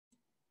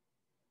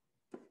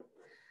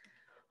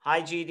Hi,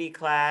 GED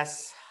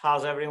class.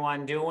 How's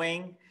everyone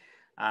doing?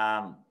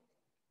 Um,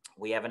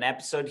 we have an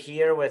episode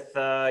here with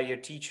your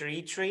teacher,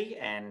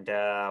 Itri, and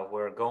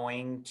we're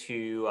going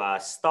to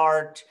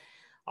start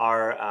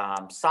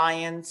our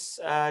science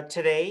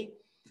today.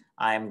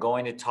 I'm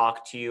going to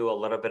talk to you a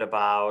little bit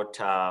about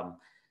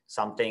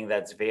something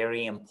that's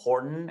very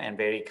important and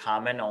very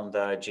common on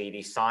the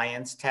GED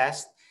science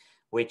test,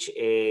 which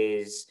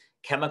is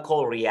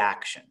chemical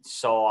reactions.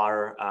 So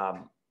our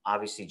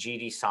obviously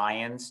GED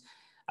science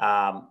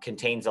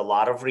contains a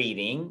lot of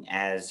reading,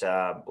 as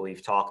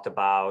we've talked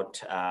about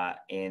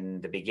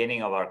in the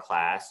beginning of our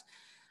class,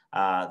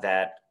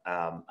 that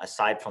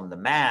aside from the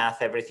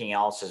math, everything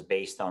else is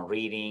based on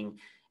reading.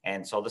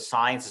 And so the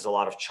science is a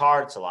lot of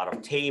charts, a lot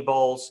of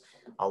tables,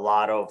 a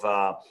lot of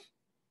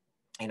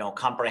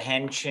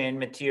comprehension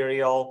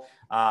material.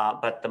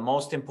 But the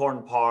most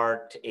important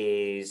part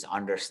is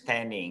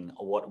understanding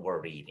what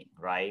we're reading,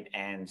 right?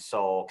 And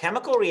so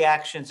chemical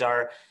reactions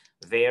are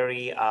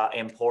very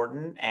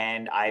important.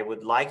 And I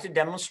would like to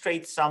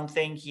demonstrate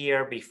something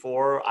here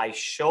before I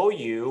show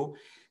you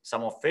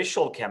some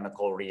official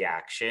chemical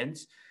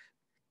reactions.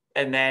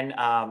 And then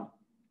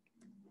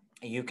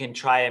you can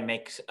try and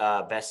make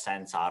best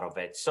sense out of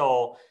it.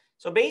 So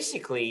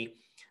basically,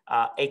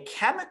 a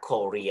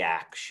chemical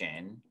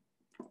reaction,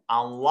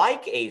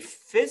 unlike a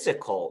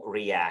physical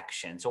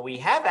reaction, so we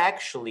have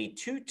actually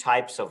two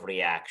types of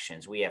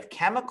reactions. We have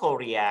chemical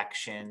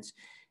reactions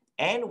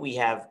and we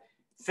have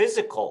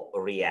physical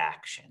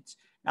reactions.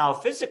 Now,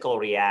 a physical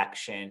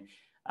reaction,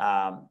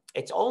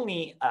 it's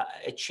only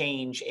a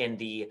change in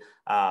the,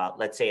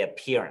 let's say,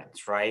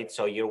 appearance, right?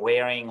 So you're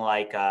wearing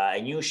like a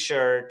new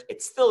shirt.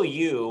 It's still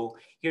you.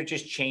 You're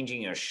just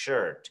changing your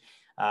shirt.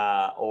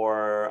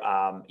 Or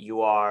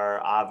you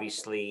are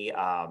obviously,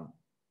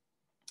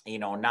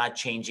 not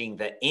changing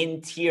the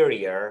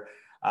interior,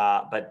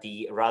 but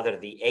rather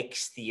the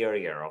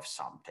exterior of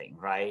something,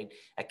 right?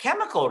 A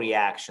chemical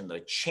reaction, though,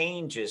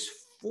 changes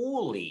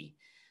fully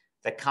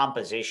the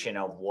composition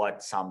of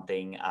what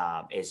something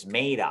is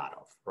made out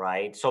of,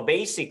 right? So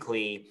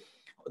basically,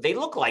 they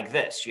look like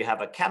this. You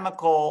have a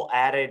chemical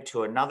added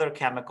to another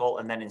chemical,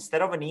 and then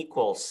instead of an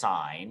equal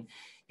sign,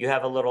 you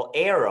have a little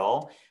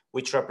arrow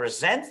which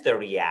represents the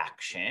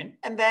reaction.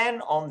 And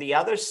then on the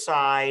other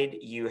side,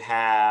 you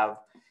have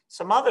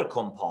some other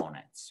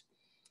components.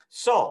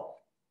 So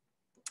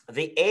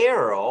the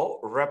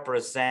arrow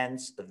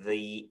represents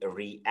the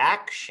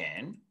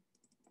reaction.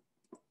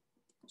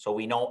 So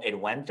we know it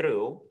went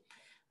through.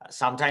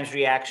 Sometimes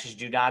reactions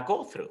do not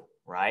go through,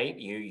 right?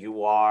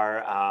 You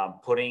are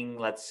putting,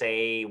 let's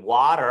say,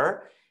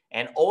 water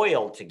and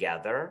oil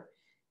together,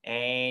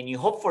 and you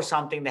hope for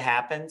something to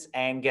happen.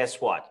 And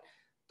guess what?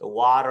 The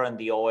water and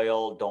the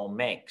oil don't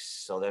mix.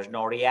 So there's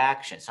no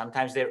reaction.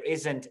 Sometimes there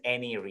isn't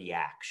any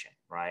reaction,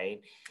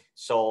 right?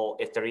 So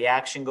if the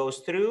reaction goes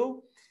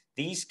through,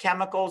 these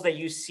chemicals that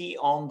you see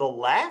on the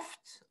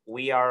left,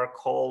 we are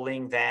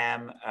calling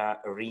them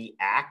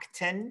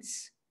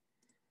reactants.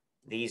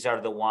 These are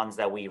the ones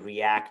that we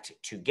react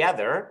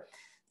together.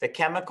 The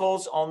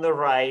chemicals on the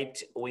right,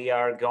 we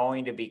are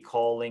going to be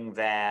calling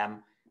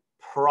them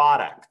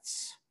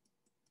products.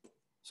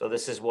 So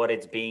this is what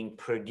it's being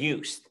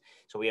produced.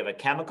 So we have a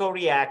chemical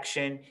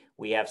reaction,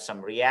 we have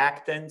some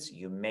reactants,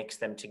 you mix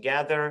them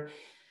together,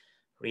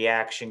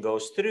 reaction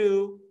goes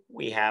through,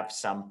 we have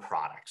some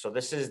product. So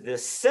this is the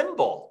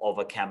symbol of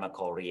a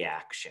chemical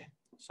reaction.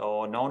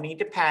 So no need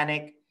to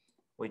panic,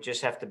 we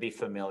just have to be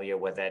familiar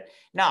with it.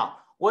 Now,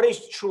 what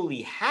is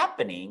truly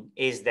happening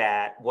is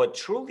that what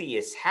truly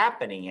is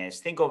happening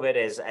is, think of it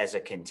as a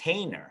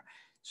container.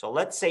 So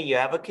let's say you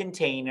have a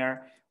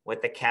container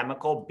with the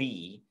chemical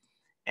B,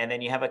 and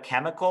then you have a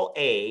chemical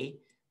A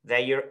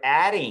that you're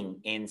adding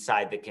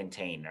inside the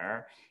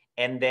container,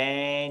 and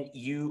then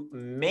you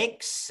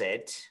mix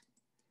it,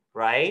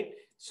 right?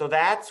 So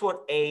that's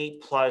what A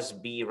plus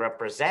B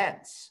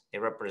represents. It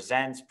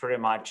represents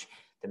pretty much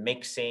the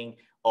mixing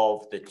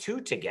of the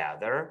two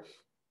together.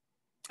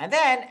 And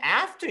then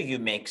after you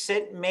mix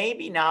it,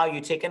 maybe now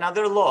you take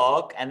another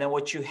look, and then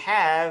what you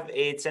have,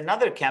 it's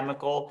another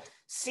chemical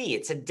C.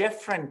 It's a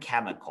different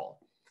chemical.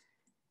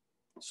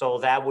 So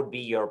that would be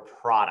your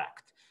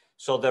product.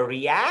 So the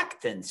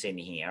reactants in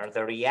here,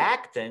 the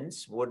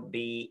reactants would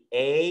be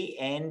A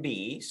and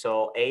B.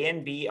 So A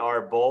and B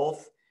are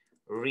both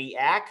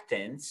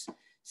reactants.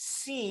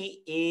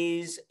 C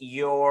is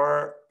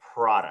your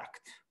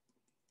product.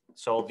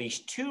 So these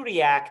two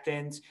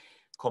reactants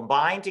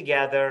combined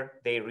together,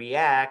 they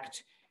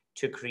react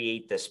to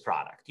create this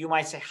product. You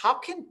might say, how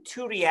can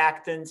two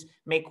reactants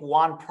make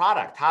one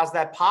product? How's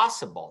that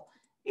possible?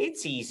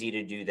 It's easy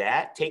to do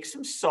that. Take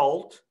some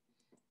salt,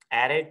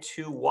 add it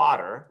to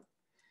water,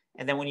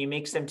 and then when you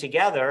mix them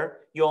together,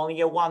 you only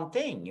get one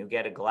thing. You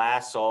get a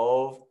glass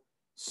of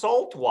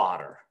salt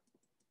water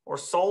or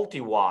salty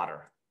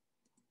water.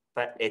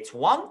 But it's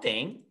one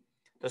thing.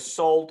 The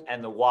salt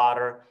and the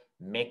water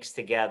mix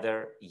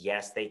together.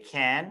 Yes, they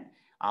can,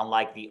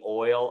 unlike the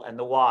oil and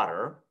the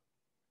water.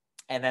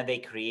 And then they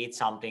create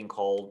something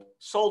called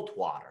salt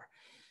water.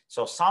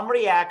 So some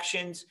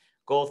reactions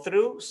go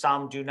through,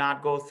 some do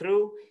not go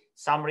through.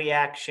 Some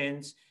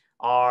reactions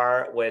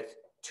are with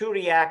two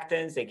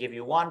reactants, they give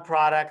you one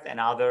product, and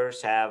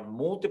others have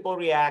multiple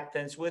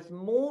reactants with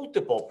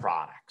multiple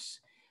products.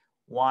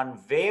 One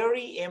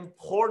very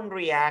important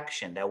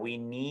reaction that we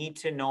need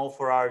to know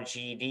for our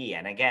GED,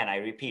 and again, I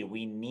repeat,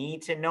 we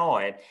need to know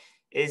it,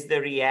 is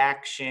the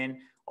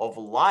reaction of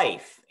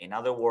life. In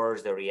other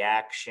words, the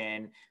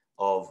reaction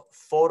of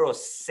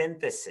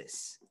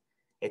photosynthesis.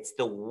 It's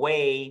the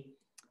way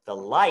the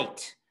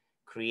light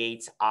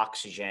creates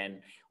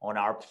oxygen on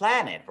our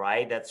planet,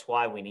 right? That's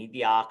why we need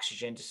the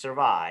oxygen to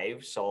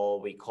survive.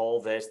 So we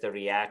call this the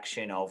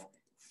reaction of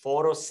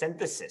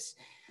photosynthesis.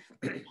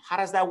 How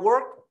does that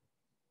work?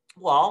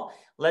 Well,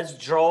 let's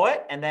draw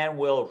it and then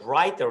we'll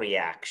write the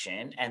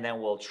reaction and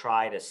then we'll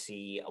try to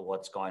see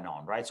what's going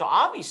on, right? So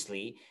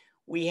obviously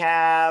we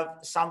have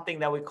something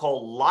that we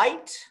call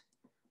light,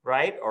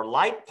 right? Or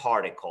light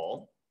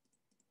particle.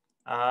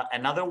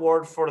 Another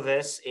word for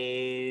this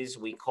is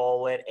we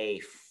call it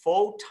a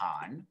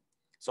photon.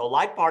 So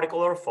light particle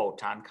or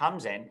photon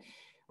comes in,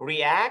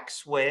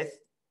 reacts with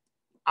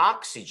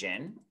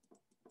oxygen,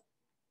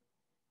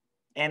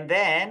 and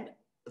then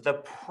the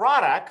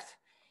product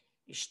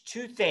is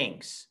two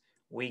things.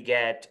 We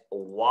get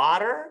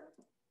water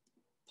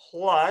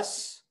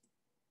plus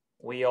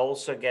we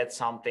also get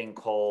something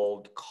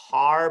called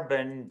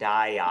carbon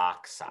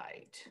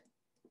dioxide.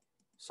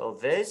 So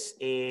this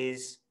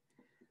is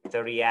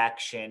the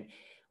reaction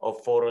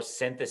of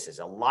photosynthesis.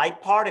 A light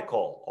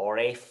particle or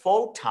a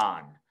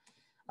photon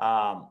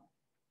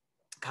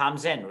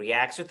comes in,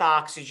 reacts with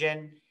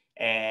oxygen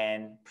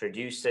and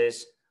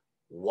produces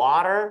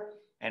water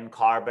and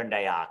carbon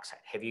dioxide.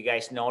 Have you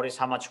guys noticed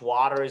how much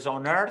water is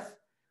on Earth?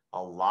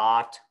 A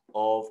lot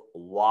of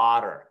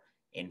water.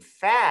 In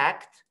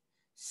fact,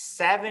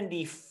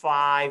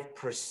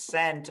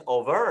 75%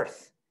 of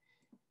Earth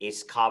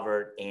is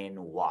covered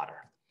in water.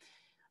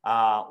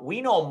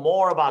 We know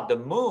more about the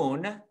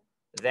moon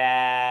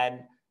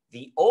than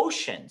the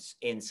oceans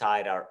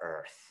inside our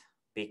Earth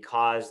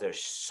because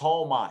there's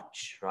so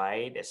much,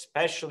 right?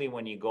 Especially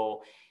when you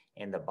go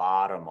in the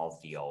bottom of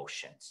the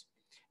oceans.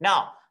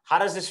 Now, how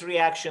does this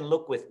reaction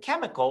look with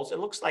chemicals? It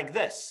looks like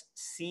this,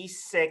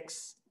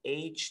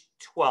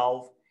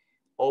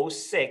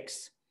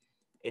 C6H12O6.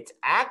 It's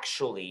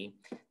actually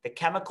the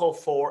chemical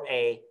for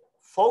a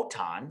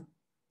photon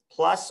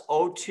plus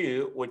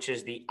O2, which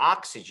is the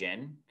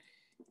oxygen,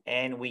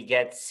 and we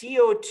get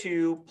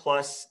CO2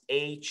 plus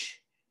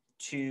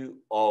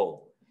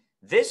H2O.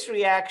 This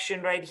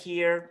reaction right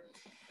here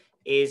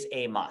is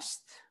a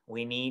must.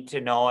 We need to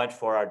know it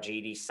for our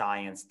GED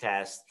science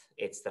test.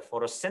 It's the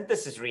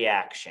photosynthesis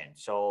reaction.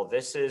 So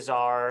this is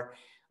our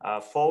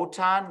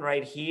photon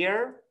right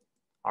here,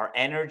 our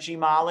energy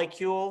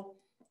molecule.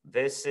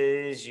 This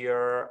is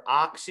your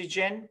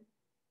oxygen.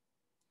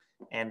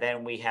 And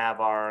then we have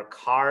our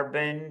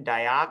carbon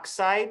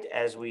dioxide,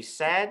 as we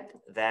said.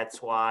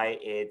 That's why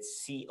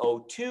it's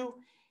CO2.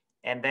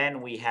 And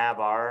then we have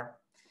our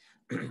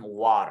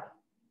water.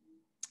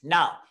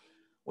 Now,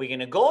 we're going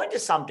to go into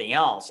something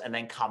else and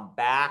then come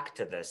back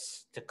to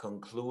this to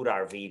conclude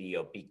our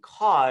video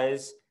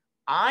because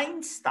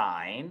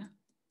Einstein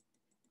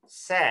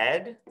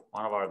said,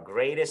 one of our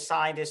greatest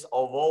scientists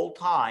of all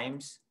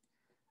times,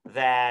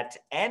 that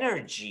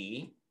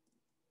energy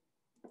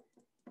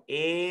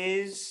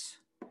is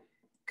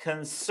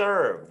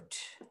conserved,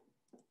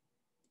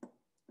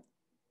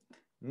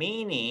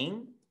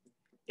 meaning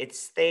it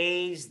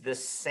stays the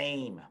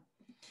same.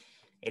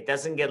 It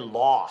doesn't get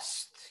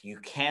lost. You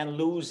can't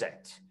lose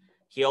it.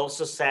 He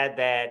also said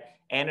that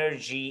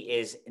energy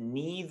is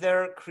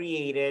neither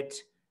created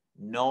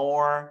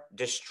nor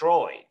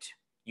destroyed.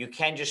 You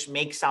can't just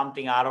make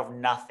something out of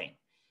nothing.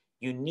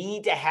 You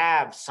need to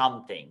have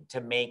something to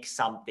make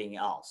something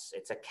else.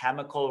 It's a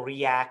chemical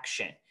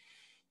reaction.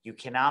 You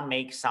cannot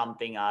make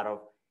something out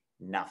of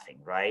nothing,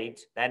 right?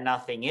 That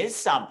nothing is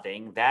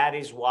something. That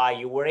is why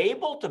you were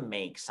able to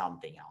make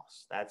something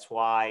else. That's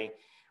why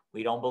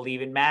we don't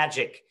believe in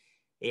magic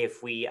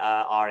if we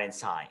are in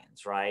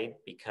science, right?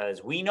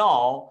 Because we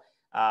know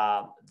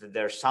that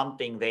there's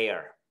something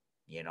there,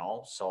 you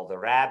know? So the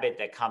rabbit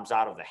that comes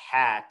out of the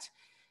hat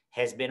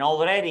has been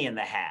already in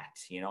the hat.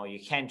 You know, you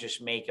can't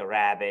just make a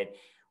rabbit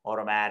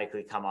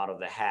automatically come out of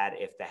the hat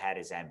if the hat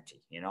is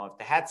empty. You know, if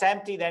the hat's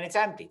empty, then it's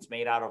empty. It's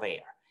made out of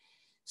air.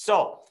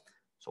 So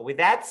with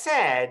that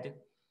said,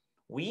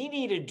 we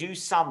need to do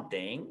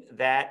something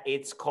that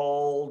it's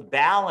called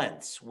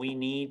balance. We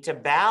need to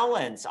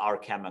balance our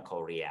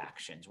chemical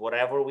reactions.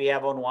 Whatever we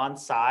have on one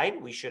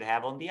side, we should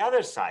have on the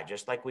other side,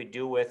 just like we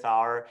do with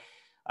our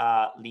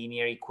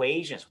linear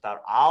equations, with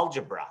our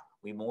algebra.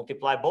 We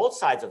multiply both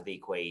sides of the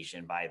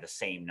equation by the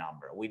same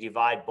number. We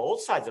divide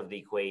both sides of the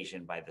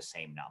equation by the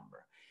same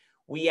number.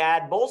 We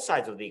add both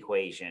sides of the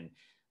equation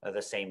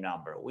the same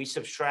number. We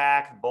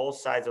subtract both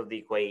sides of the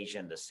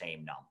equation the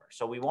same number.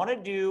 So we want to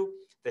do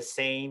the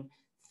same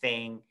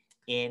thing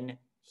in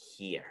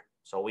here.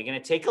 So we're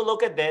going to take a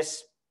look at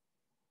this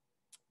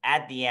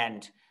at the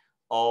end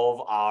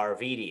of our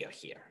video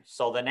here.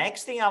 So the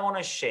next thing I want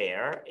to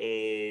share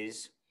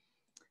is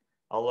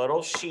a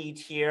little sheet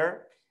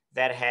here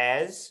that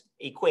has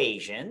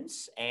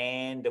equations,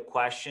 and the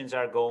questions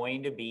are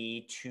going to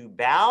be to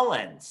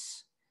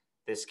balance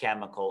this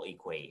chemical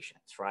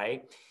equations,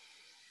 right?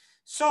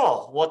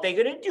 So what they're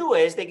going to do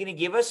is they're going to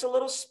give us a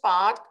little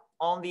spot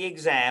on the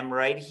exam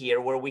right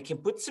here where we can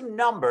put some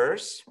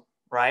numbers,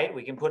 right?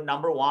 We can put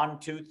number 1,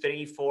 2,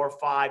 3, 4,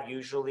 5.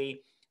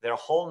 Usually they're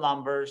whole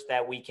numbers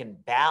that we can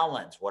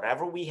balance.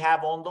 Whatever we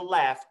have on the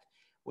left,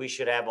 we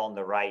should have on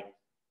the right.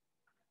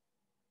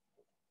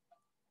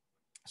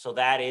 So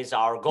that is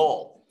our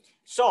goal.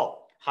 So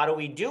how do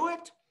we do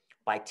it?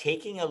 By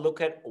taking a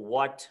look at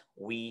what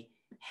we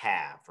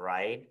have,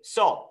 right?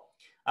 So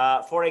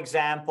for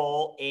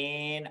example,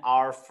 in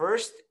our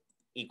first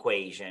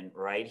equation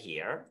right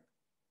here,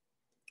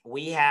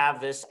 we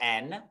have this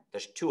N,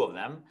 there's 2 of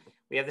them.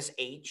 We have this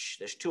H,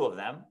 there's 2 of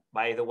them.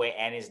 By the way,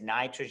 N is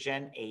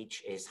nitrogen,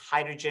 H is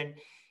hydrogen.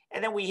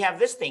 And then we have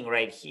this thing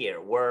right here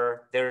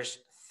where there's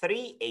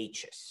 3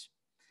 H's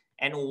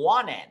and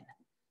 1 N.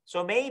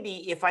 So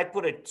maybe if I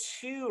put a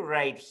 2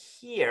 right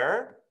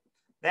here,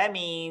 that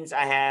means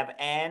I have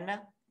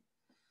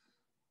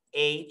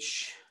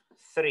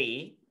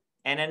NH3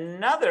 and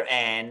another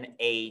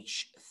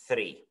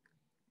NH3.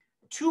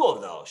 2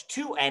 of those,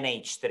 2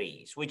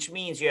 NH3s, which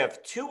means you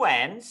have 2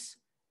 N's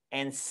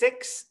and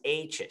 6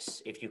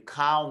 H's if you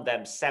count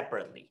them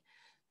separately.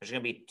 There's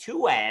going to be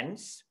 2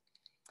 N's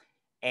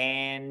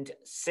and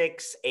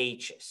 6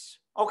 H's.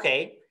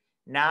 Okay,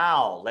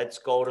 now let's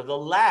go to the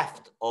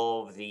left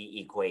of the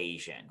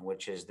equation,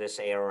 which is this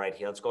arrow right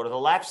here. Let's go to the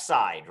left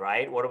side,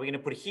 right? What are we going to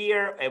put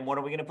here and what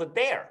are we going to put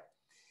there?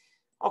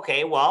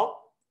 Okay, well,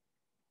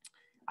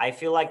 I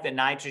feel like the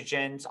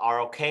nitrogens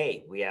are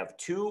okay. We have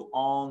 2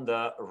 on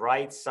the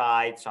right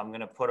side. So I'm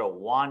going to put a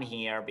 1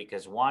 here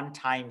because 1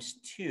 times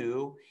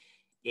 2,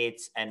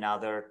 it's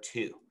another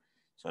 2.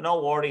 So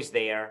no worries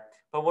there.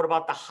 But what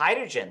about the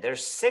hydrogen?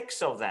 There's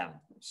 6 of them.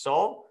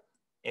 So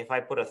if I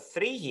put a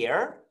 3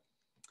 here,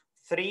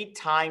 3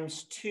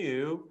 times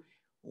 2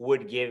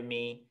 would give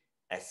me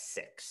a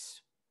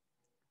 6.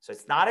 So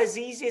it's not as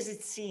easy as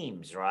it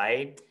seems,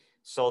 right?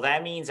 So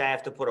that means I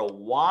have to put a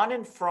 1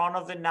 in front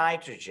of the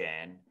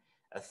nitrogen,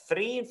 a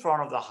 3 in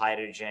front of the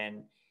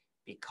hydrogen,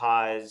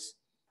 because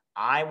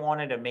I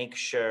wanted to make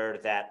sure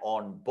that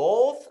on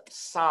both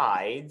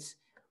sides,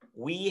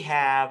 we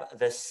have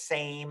the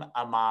same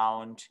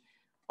amount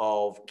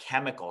of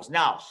chemicals.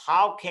 Now,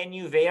 how can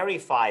you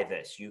verify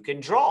this? You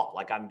can draw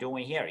like I'm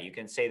doing here. You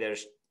can say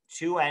there's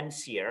 2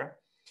 N's here,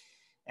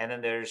 and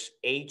then there's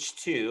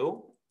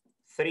H2,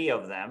 3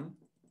 of them.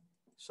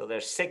 So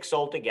there's 6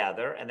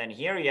 altogether. And then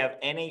here you have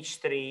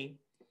NH3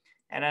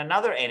 and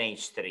another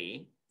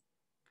NH3,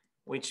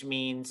 which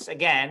means,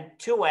 again,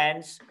 2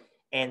 N's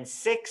and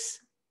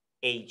 6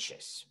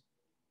 H's.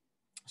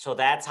 So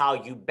that's how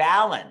you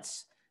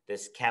balance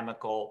this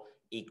chemical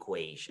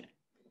equation.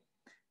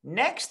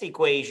 Next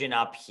equation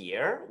up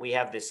here, we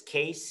have this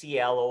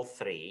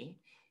KClO3.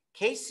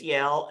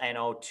 KCl and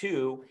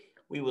O2,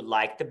 we would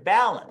like to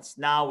balance.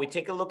 Now we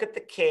take a look at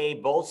the K,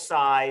 both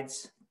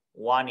sides,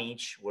 1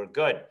 each, we're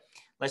good.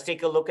 Let's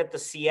take a look at the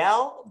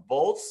Cl,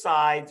 both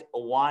sides,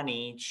 1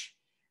 each,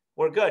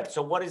 we're good.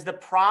 So what is the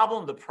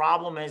problem? The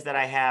problem is that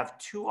I have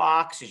 2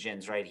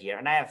 oxygens right here,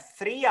 and I have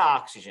 3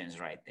 oxygens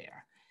right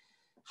there.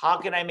 How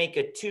can I make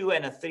a 2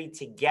 and a 3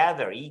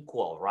 together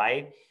equal,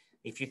 right?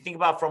 If you think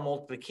about from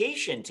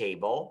multiplication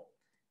table,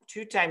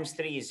 2 times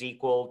 3 is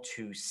equal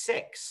to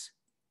 6.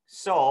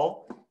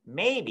 So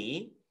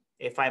maybe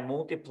if I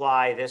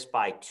multiply this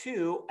by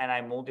 2 and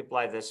I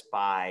multiply this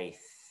by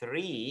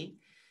 3,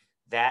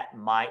 that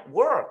might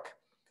work.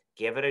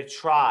 Give it a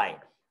try.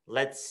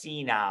 Let's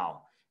see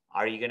now.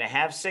 Are you going to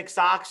have 6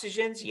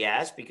 oxygens?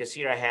 Yes, because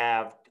here I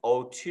have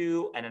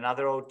O2 and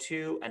another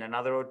O2 and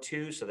another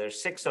O2. So there's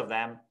 6 of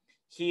them.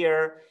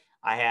 Here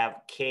I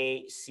have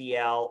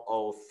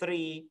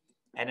KClO3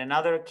 and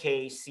another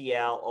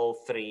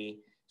KClO3.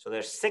 So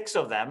there's 6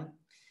 of them.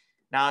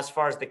 Now, as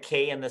far as the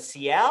K and the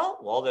Cl,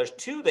 well, there's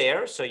 2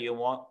 there. So you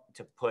want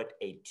to put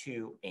a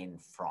 2 in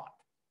front.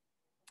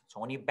 So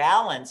when you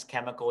balance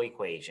chemical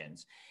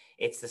equations,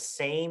 it's the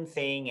same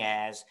thing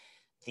as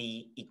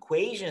the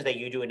equations that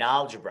you do in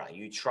algebra.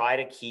 You try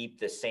to keep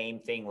the same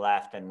thing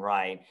left and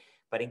right.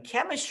 But in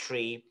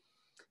chemistry,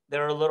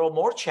 they're a little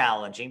more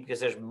challenging because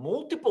there's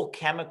multiple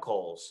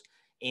chemicals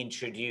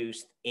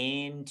introduced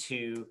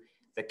into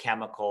the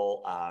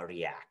chemical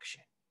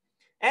reaction.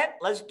 And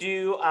let's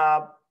do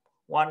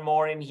one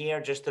more in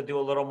here just to do a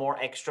little more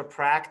extra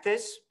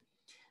practice.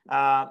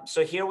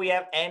 So here we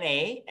have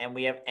Na, and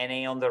we have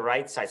Na on the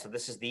right side. So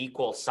this is the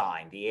equal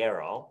sign, the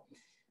arrow.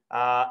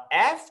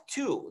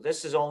 F2,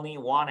 this is only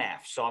 1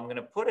 F. So I'm going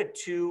to put a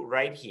 2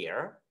 right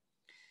here.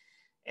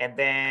 And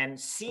then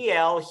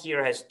Cl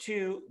here has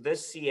 2.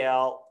 This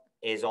Cl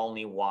is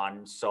only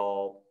 1.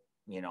 So,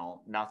 you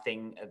know,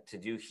 nothing to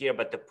do here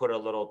but to put a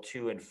little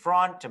 2 in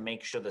front to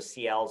make sure the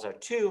Cls are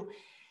 2.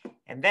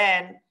 And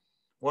then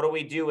what do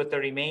we do with the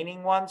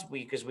remaining ones?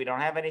 Because we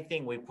don't have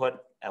anything, we put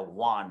a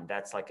 1.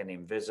 That's like an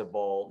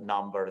invisible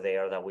number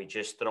there that we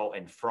just throw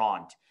in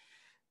front.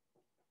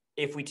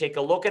 if we take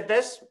a look at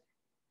this,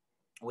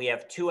 we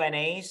have two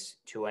NAs,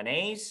 two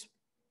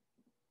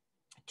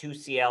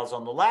Cls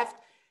on the left,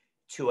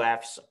 two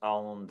Fs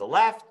on the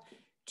left,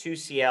 two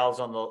Cls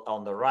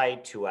on the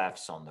right, two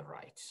Fs on the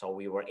right. So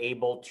we were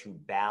able to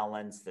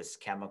balance this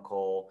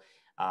chemical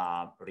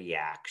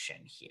reaction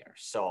here.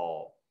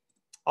 So,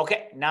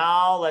 okay,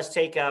 now let's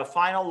take a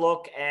final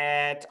look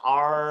at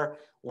our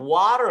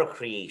water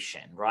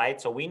creation, right?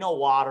 So we know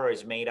water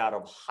is made out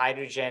of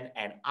hydrogen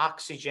and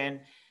oxygen.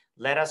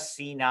 Let us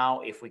see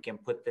now if we can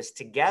put this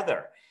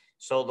together.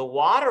 So the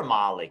water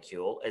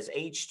molecule is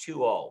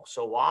H2O.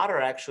 So water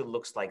actually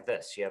looks like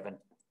this. You have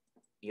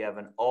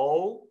an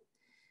O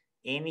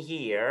in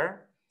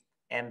here,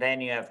 and then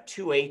you have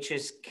two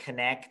H's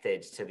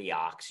connected to the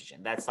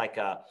oxygen. That's like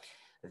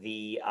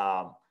the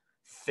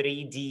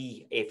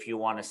 3D, if you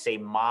want to say,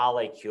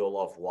 molecule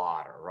of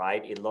water,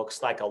 right? It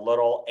looks like a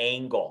little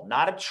angle,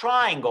 not a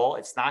triangle.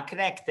 It's not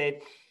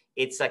connected.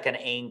 It's like an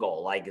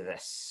angle like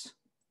this.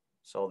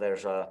 So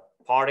there's a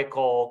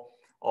particle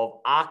of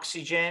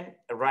oxygen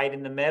right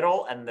in the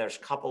middle, and there's a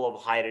couple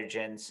of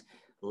hydrogens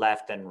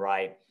left and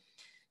right.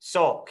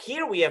 So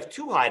here we have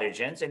two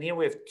hydrogens, and here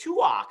we have two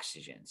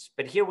oxygens,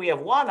 but here we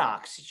have one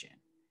oxygen.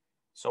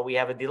 So we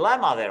have a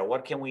dilemma there.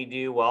 What can we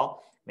do?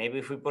 Well, maybe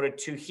if we put a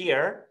 2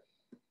 here,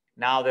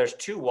 now there's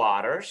two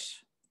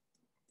waters.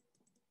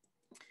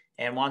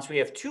 And once we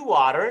have two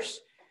waters,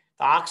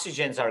 the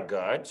oxygens are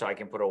good. So I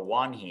can put a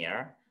 1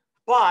 here.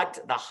 But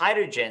the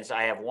hydrogens,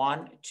 I have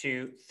 1,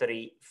 2,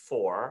 3,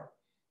 4.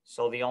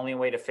 So the only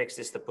way to fix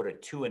this is to put a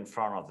 2 in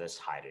front of this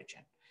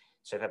hydrogen.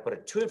 So if I put a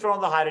 2 in front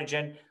of the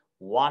hydrogen,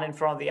 1 in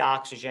front of the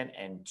oxygen,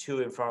 and 2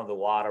 in front of the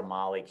water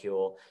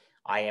molecule,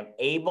 I am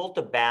able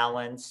to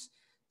balance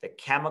the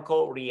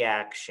chemical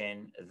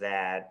reaction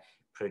that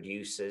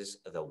produces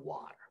the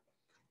water.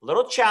 A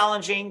little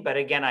challenging, but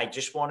again, I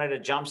just wanted to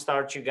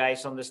jumpstart you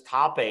guys on this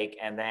topic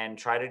and then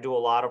try to do a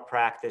lot of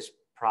practice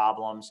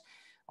problems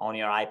on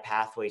your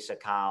iPathways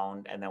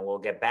account, and then we'll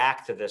get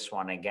back to this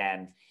one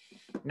again.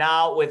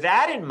 Now, with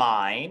that in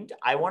mind,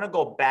 I want to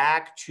go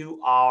back to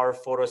our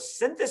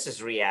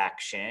photosynthesis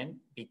reaction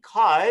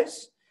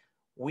because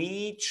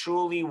we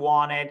truly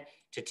wanted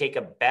to take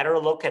a better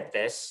look at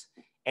this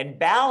and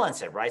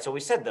balance it, right? So we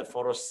said the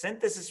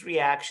photosynthesis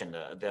reaction,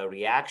 the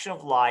reaction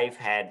of life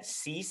had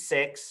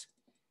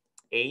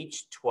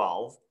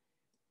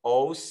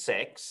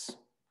C6H12O6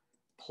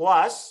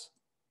 plus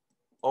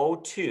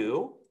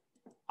O2,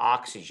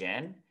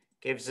 oxygen,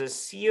 gives us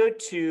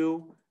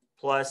CO2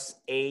 plus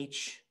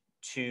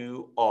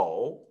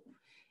H2O.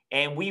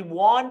 And we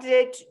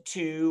wanted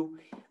to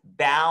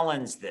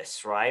balance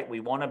this, right?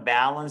 We want to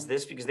balance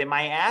this because they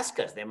might ask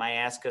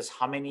us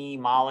how many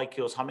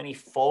molecules, how many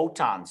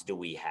photons do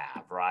we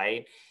have,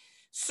 right?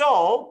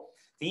 So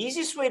the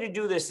easiest way to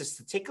do this is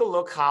to take a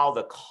look how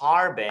the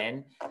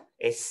carbon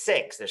is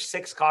 6. There's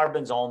 6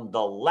 carbons on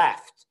the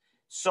left.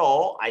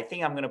 So I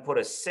think I'm going to put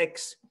a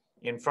 6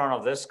 in front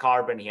of this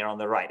carbon here on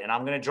the right. And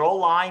I'm going to draw a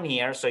line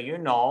here so you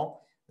know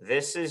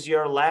this is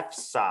your left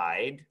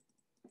side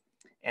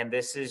and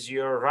this is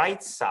your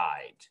right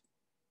side.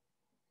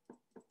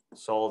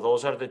 So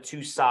those are the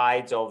two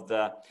sides of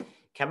the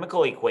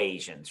chemical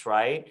equations,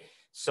 right?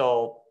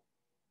 So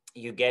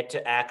you get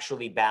to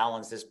actually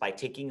balance this by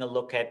taking a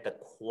look at the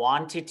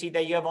quantity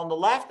that you have on the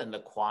left and the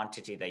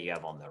quantity that you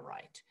have on the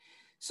right.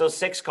 So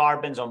 6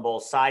 carbons on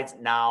both sides.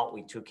 Now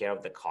we took care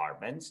of the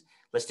carbons.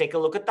 Let's take a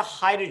look at the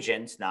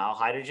hydrogens now.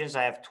 Hydrogens,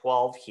 I have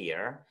 12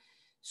 here.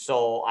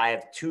 So I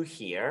have 2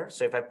 here.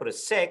 So if I put a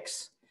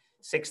 6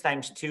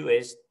 times 2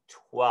 is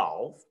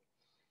 12.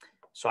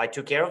 So I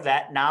took care of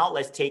that. Now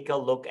let's take a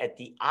look at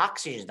the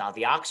oxygens. Now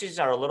the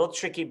oxygens are a little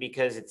tricky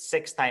because it's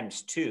 6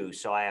 times 2.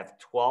 So I have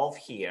 12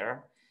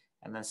 here.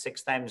 And then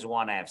 6 times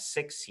 1, I have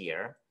 6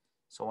 here.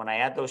 So when I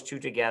add those two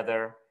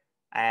together,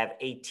 I have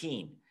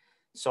 18.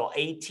 So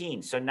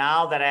 18. So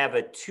now that I have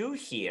a 2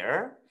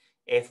 here,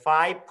 if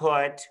I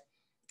put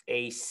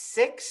a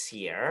 6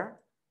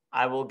 here,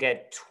 I will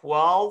get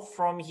 12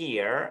 from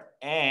here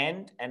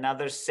and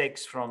another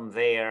 6 from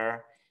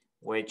there,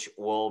 which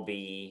will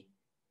be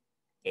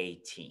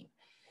 18.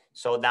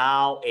 So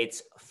now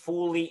it's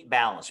fully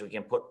balanced. We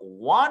can put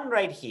 1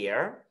 right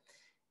here,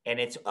 and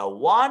it's a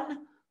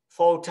 1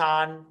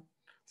 photon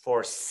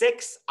for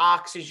 6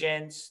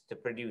 oxygens to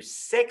produce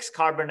 6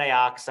 carbon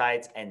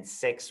dioxides and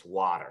 6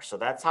 water. So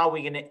that's how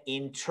we're going to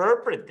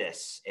interpret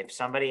this. If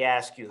somebody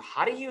asks you,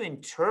 how do you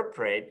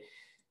interpret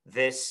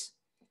this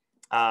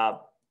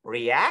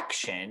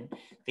reaction?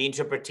 The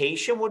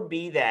interpretation would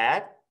be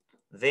that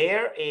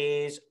there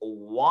is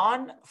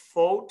 1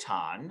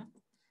 photon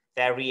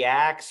that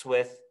reacts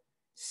with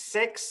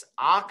 6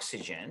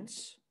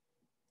 oxygens.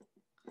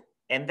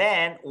 And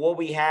then what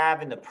we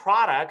have in the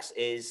products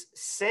is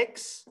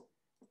 6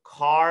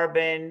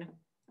 carbon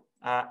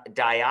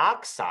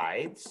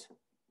dioxides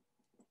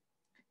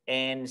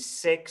and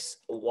 6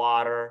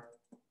 water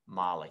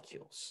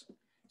molecules.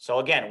 So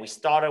again, we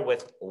started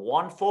with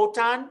 1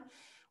 photon.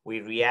 We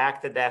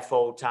reacted that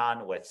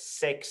photon with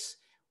 6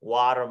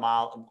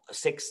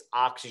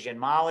 oxygen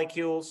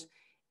molecules,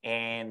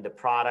 and the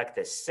product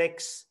is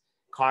 6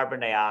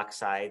 carbon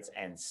dioxides,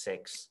 and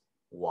 6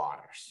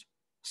 waters.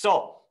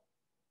 So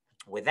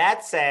with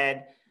that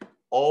said,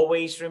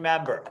 always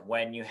remember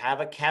when you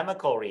have a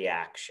chemical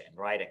reaction,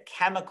 right? A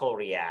chemical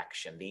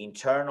reaction, the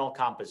internal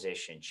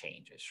composition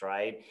changes,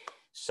 right?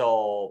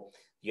 So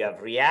you have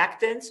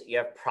reactants, you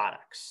have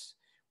products.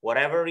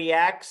 Whatever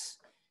reacts,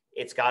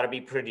 it's got to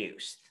be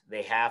produced.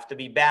 They have to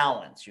be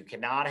balanced. You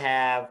cannot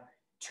have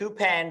 2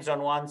 pens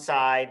on one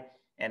side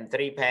and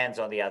 3 pens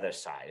on the other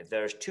side. If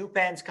there's 2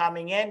 pens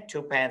coming in,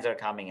 2 pens are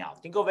coming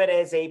out. Think of it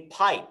as a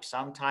pipe.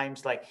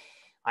 Sometimes, like,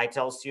 I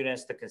tell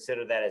students to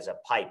consider that as a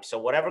pipe. So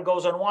whatever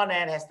goes on one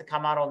end has to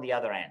come out on the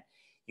other end.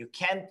 You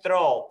can't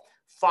throw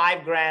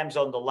 5 grams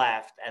on the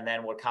left and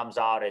then what comes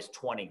out is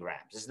 20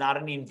 grams. It's not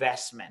an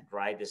investment,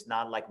 right? It's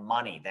not like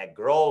money that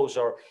grows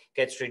or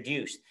gets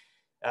reduced.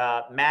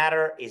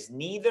 Matter is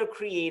neither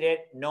created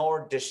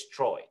nor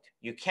destroyed.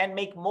 You can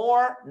make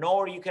more,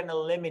 nor you can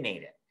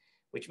eliminate it,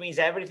 which means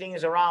everything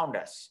is around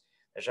us.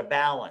 There's a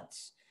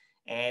balance.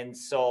 And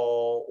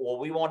so what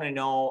we want to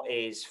know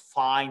is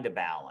find the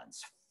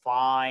balance.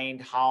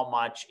 Find how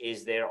much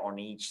is there on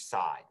each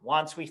side.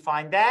 Once we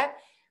find that,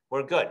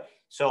 we're good.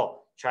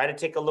 So try to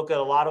take a look at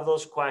a lot of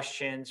those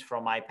questions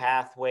from my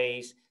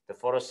pathways. The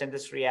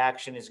photosynthesis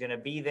reaction is going to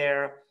be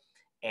there.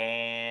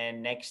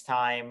 And next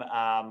time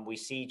we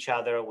see each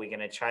other, we're going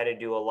to try to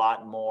do a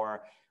lot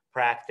more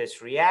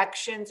practice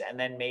reactions and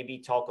then maybe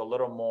talk a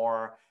little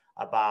more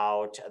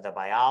about the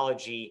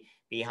biology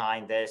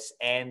behind this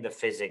and the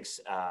physics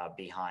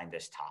behind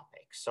this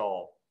topic.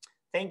 So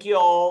thank you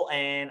all,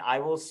 and I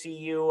will see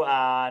you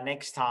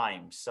next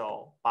time.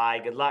 So bye,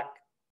 good luck.